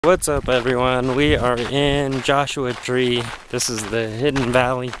What's up everyone? We are in Joshua Tree. This is the Hidden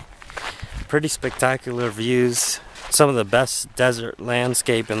Valley. Pretty spectacular views. Some of the best desert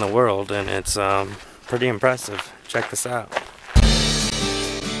landscape in the world, and it's pretty impressive. Check this out.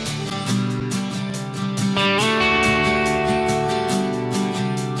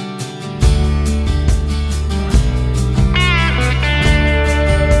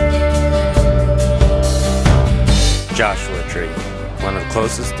 Joshua Tree, one of the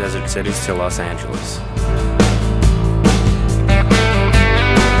closest desert cities to Los Angeles.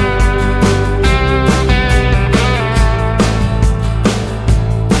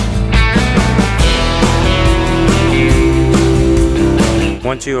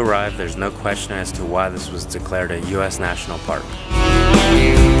 Once you arrive, there's no question as to why this was declared a U.S. National Park.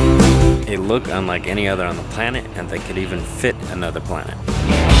 It looked unlike any other on the planet, and they could even fit another planet.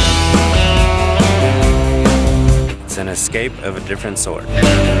 It's an escape of a different sort.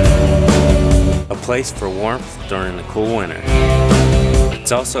 A place for warmth during the cool winter.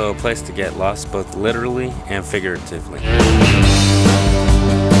 It's also a place to get lost both literally and figuratively.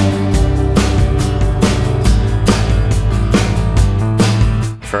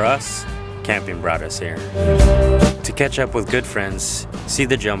 For us, camping brought us here. To catch up with good friends, see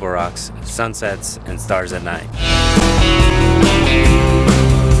the jumbo rocks, sunsets, and stars at night.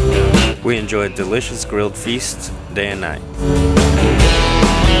 We enjoyed delicious grilled feasts day and night.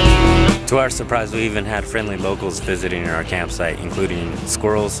 To our surprise, we even had friendly locals visiting our campsite, including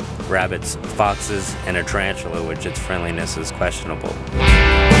squirrels, rabbits, foxes, and a tarantula, which its friendliness is questionable.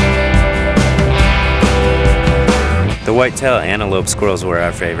 The white-tailed antelope squirrels were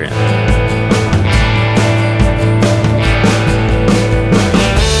our favorite.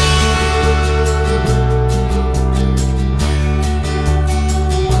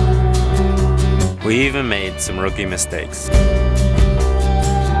 We even made some rookie mistakes.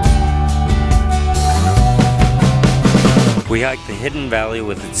 We hiked the Hidden Valley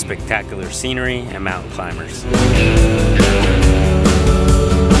with its spectacular scenery and mountain climbers.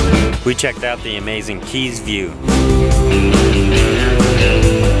 We checked out the amazing Keys View.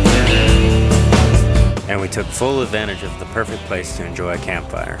 And we took full advantage of the perfect place to enjoy a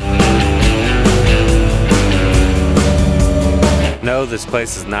campfire. No, this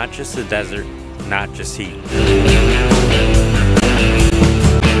place is not just a desert, not just heat.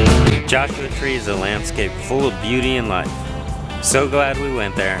 Joshua Tree is a landscape full of beauty and life. So glad we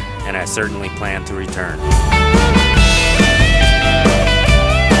went there, and I certainly plan to return.